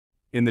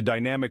In the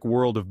dynamic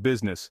world of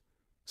business,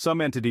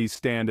 some entities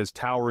stand as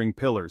towering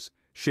pillars,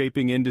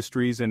 shaping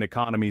industries and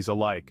economies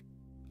alike.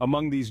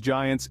 Among these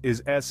giants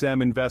is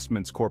SM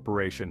Investments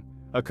Corporation,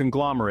 a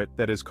conglomerate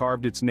that has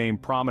carved its name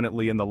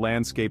prominently in the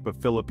landscape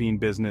of Philippine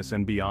business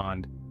and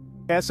beyond.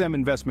 SM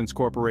Investments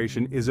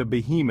Corporation is a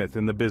behemoth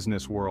in the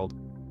business world.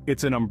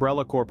 It's an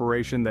umbrella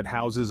corporation that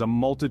houses a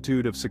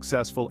multitude of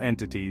successful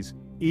entities,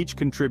 each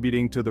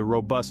contributing to the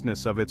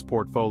robustness of its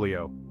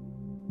portfolio.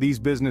 These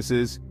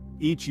businesses,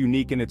 each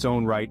unique in its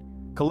own right,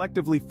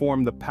 collectively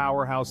form the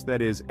powerhouse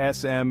that is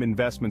SM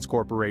Investments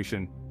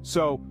Corporation.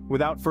 So,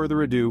 without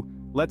further ado,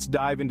 let's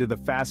dive into the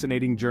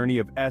fascinating journey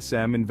of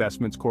SM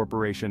Investments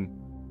Corporation.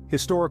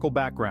 Historical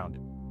background.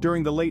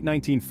 During the late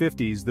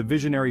 1950s, the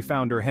visionary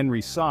founder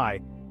Henry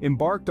SMIC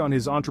embarked on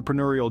his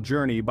entrepreneurial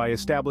journey by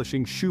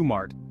establishing Shoe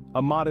Mart,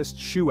 a modest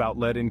shoe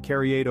outlet in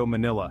Carriedo,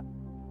 Manila.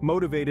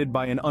 Motivated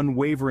by an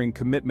unwavering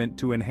commitment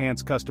to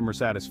enhance customer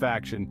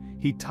satisfaction,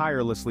 he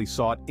tirelessly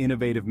sought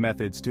innovative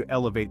methods to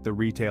elevate the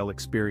retail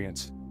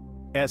experience.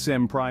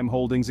 SM Prime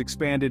Holdings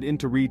expanded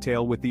into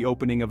retail with the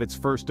opening of its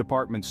first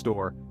department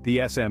store,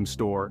 the SM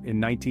Store,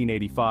 in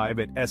 1985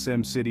 at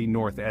SM City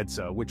North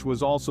EDSA, which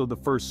was also the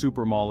first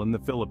supermall in the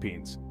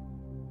Philippines.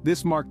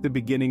 This marked the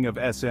beginning of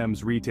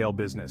SM's retail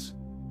business.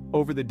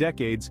 Over the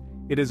decades,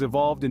 it has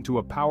evolved into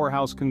a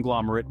powerhouse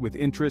conglomerate with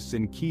interests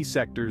in key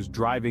sectors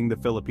driving the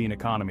Philippine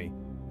economy.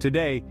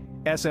 Today,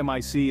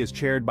 SMIC is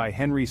chaired by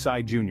Henry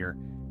SMIC Jr.,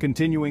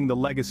 continuing the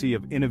legacy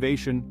of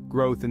innovation,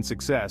 growth and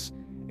success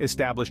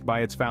established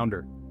by its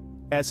founder.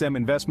 SM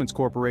Investments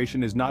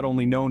Corporation is not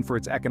only known for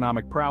its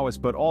economic prowess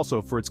but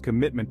also for its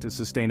commitment to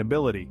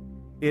sustainability.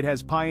 It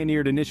has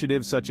pioneered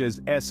initiatives such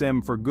as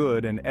SM for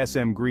Good and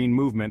SM Green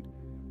Movement,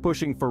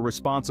 pushing for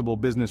responsible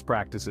business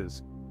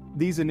practices.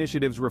 These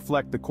initiatives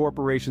reflect the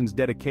corporation's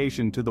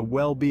dedication to the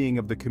well-being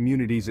of the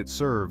communities it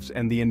serves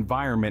and the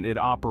environment it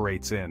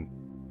operates in.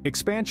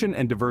 Expansion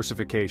and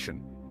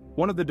diversification.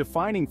 One of the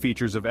defining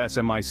features of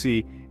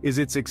SMIC is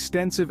its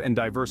extensive and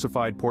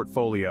diversified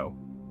portfolio.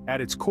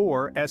 At its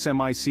core,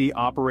 SMIC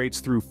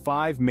operates through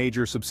 5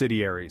 major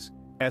subsidiaries: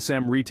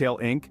 SM Retail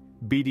Inc.,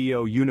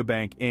 BDO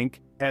Unibank Inc.,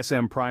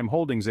 SM Prime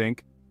Holdings Inc.,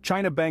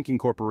 China Banking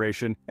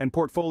Corporation, and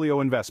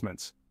Portfolio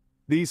Investments.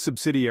 These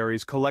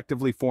subsidiaries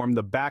collectively form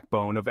the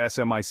backbone of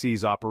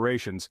SMIC's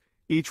operations,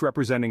 each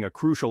representing a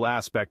crucial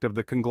aspect of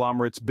the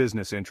conglomerate's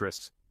business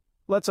interests.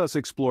 Let us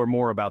explore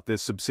more about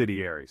these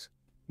subsidiaries.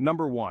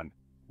 Number 1.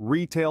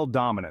 Retail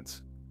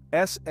dominance.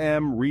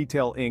 SM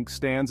Retail Inc.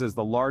 stands as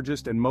the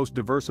largest and most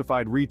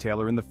diversified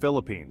retailer in the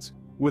Philippines,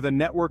 with a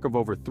network of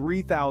over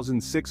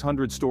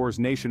 3,600 stores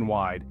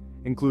nationwide,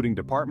 including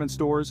department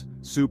stores,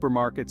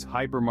 supermarkets,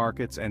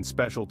 hypermarkets, and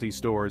specialty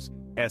stores.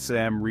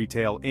 SM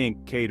Retail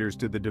Inc. caters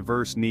to the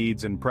diverse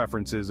needs and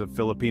preferences of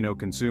Filipino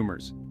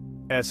consumers.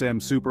 SM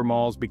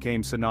Supermalls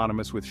became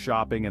synonymous with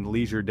shopping and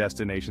leisure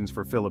destinations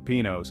for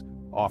Filipinos,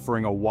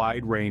 offering a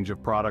wide range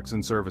of products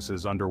and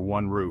services under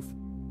one roof.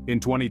 In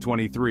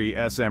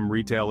 2023, SM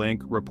Retail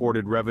Inc.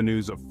 reported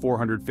revenues of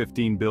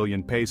 415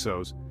 billion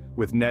pesos,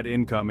 with net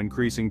income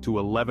increasing to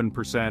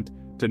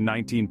 11% to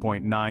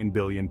 19.9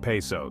 billion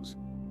pesos.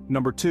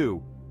 Number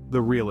 2.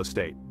 The real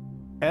estate.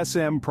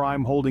 SM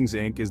Prime Holdings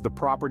Inc. is the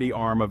property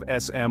arm of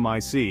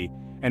SMIC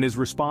and is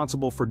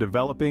responsible for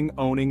developing,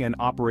 owning and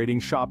operating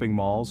shopping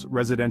malls,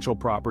 residential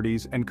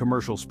properties, and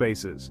commercial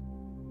spaces.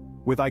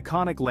 With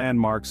iconic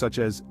landmarks such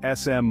as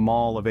SM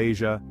Mall of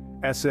Asia,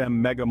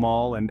 SM Mega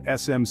Mall and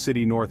SM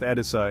City North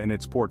EDSA in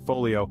its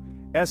portfolio,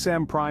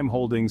 SM Prime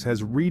Holdings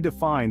has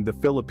redefined the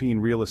Philippine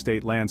real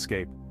estate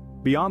landscape.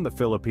 Beyond the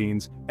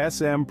Philippines,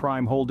 SM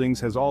Prime Holdings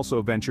has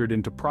also ventured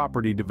into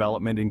property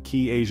development in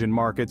key Asian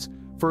markets,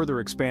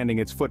 further expanding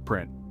its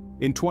footprint.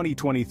 In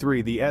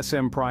 2023, the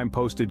SM Prime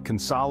posted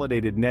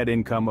consolidated net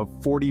income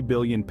of 40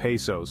 billion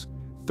pesos,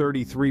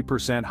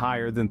 33%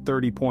 higher than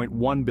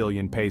 30.1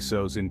 billion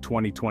pesos in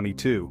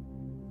 2022.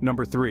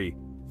 Number 3.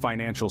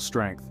 Financial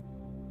strength.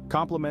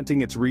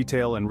 Complementing its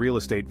retail and real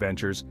estate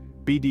ventures,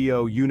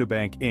 BDO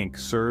Unibank Inc.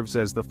 serves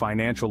as the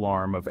financial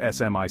arm of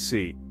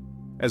SMIC.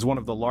 As one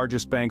of the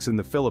largest banks in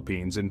the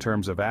Philippines in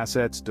terms of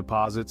assets,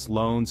 deposits,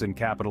 loans, and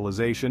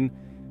capitalization,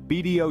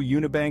 BDO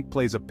Unibank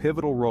plays a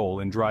pivotal role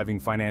in driving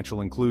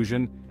financial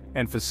inclusion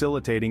and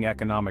facilitating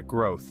economic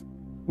growth.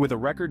 With a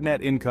record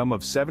net income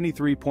of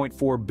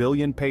 73.4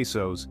 billion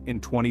pesos in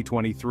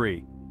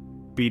 2023.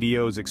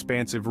 BDO's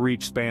expansive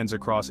reach spans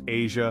across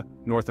Asia,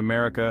 North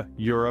America,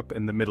 Europe,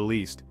 and the Middle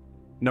East.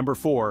 Number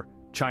 4.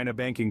 China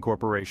Banking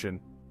Corporation.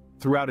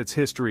 Throughout its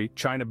history,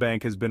 China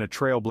Bank has been a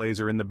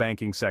trailblazer in the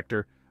banking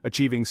sector,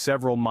 achieving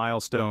several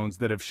milestones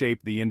that have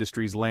shaped the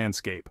industry's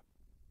landscape.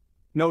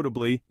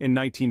 Notably, in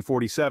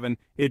 1947,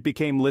 it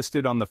became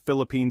listed on the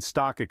Philippine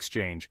Stock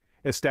Exchange,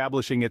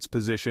 establishing its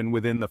position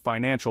within the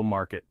financial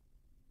market.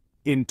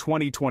 In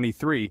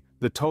 2023,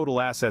 the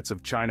total assets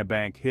of China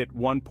Bank hit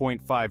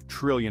 1.5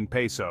 trillion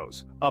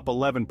pesos, up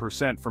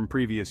 11% from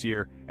previous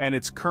year, and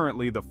it's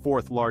currently the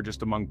 4th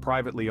largest among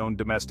privately owned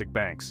domestic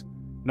banks.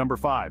 Number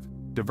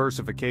 5.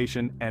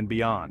 Diversification and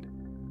beyond.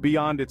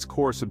 Beyond its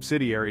core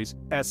subsidiaries,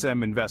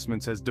 SM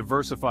Investments has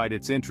diversified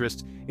its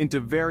interests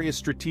into various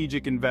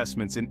strategic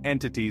investments in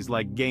entities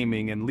like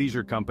gaming and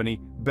leisure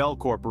company, Bell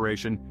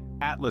Corporation,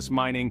 Atlas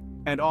Mining,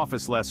 and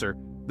Office Lesser,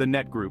 the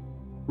Net Group,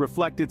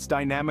 reflect its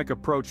dynamic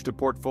approach to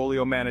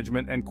portfolio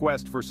management and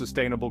quest for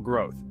sustainable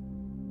growth.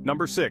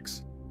 Number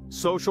 6.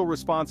 Social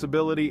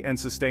responsibility and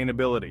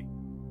sustainability.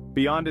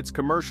 Beyond its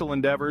commercial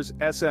endeavors,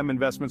 SM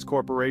Investments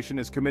Corporation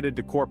is committed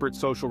to corporate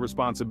social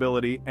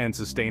responsibility and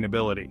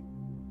sustainability.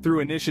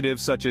 Through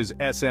initiatives such as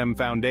SM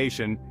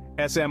Foundation,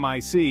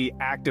 SMIC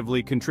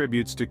actively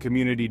contributes to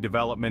community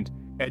development,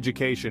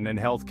 education, and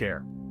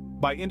healthcare.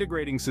 By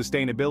integrating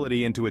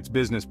sustainability into its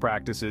business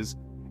practices,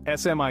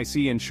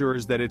 SMIC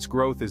ensures that its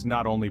growth is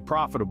not only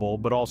profitable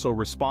but also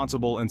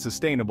responsible and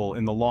sustainable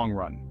in the long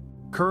run.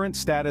 Current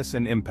status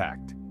and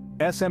impact.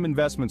 SM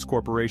Investments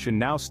Corporation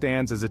now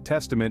stands as a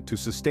testament to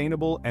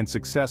sustainable and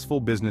successful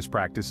business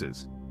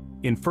practices.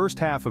 In first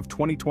half of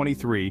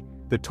 2023,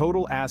 the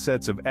total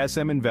assets of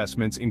SM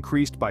Investments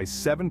increased by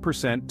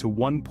 7% to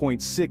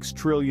 1.6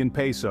 trillion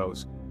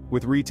pesos,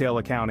 with retail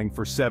accounting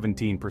for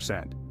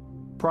 17%.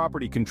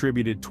 Property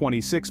contributed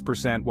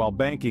 26% while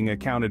banking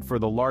accounted for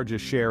the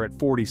largest share at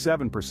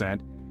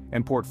 47%,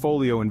 and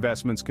portfolio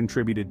investments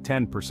contributed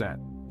 10%.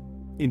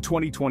 In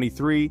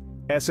 2023,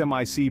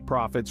 SMIC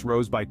profits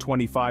rose by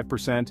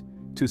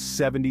 25% to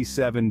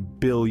 77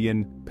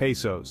 billion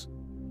pesos.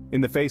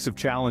 In the face of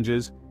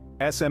challenges,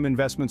 SM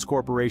Investments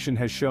Corporation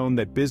has shown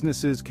that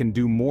businesses can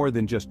do more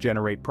than just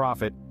generate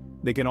profit,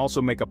 they can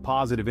also make a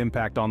positive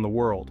impact on the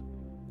world.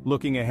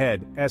 Looking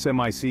ahead,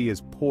 SMIC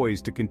is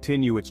poised to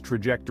continue its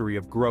trajectory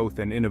of growth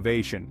and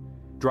innovation,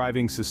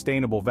 driving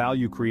sustainable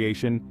value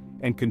creation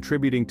and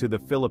contributing to the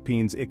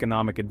Philippines'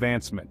 economic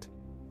advancement.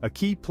 A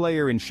key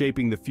player in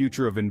shaping the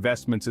future of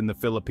investments in the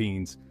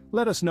Philippines.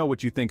 Let us know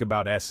what you think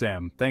about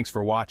SM. Thanks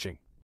for watching.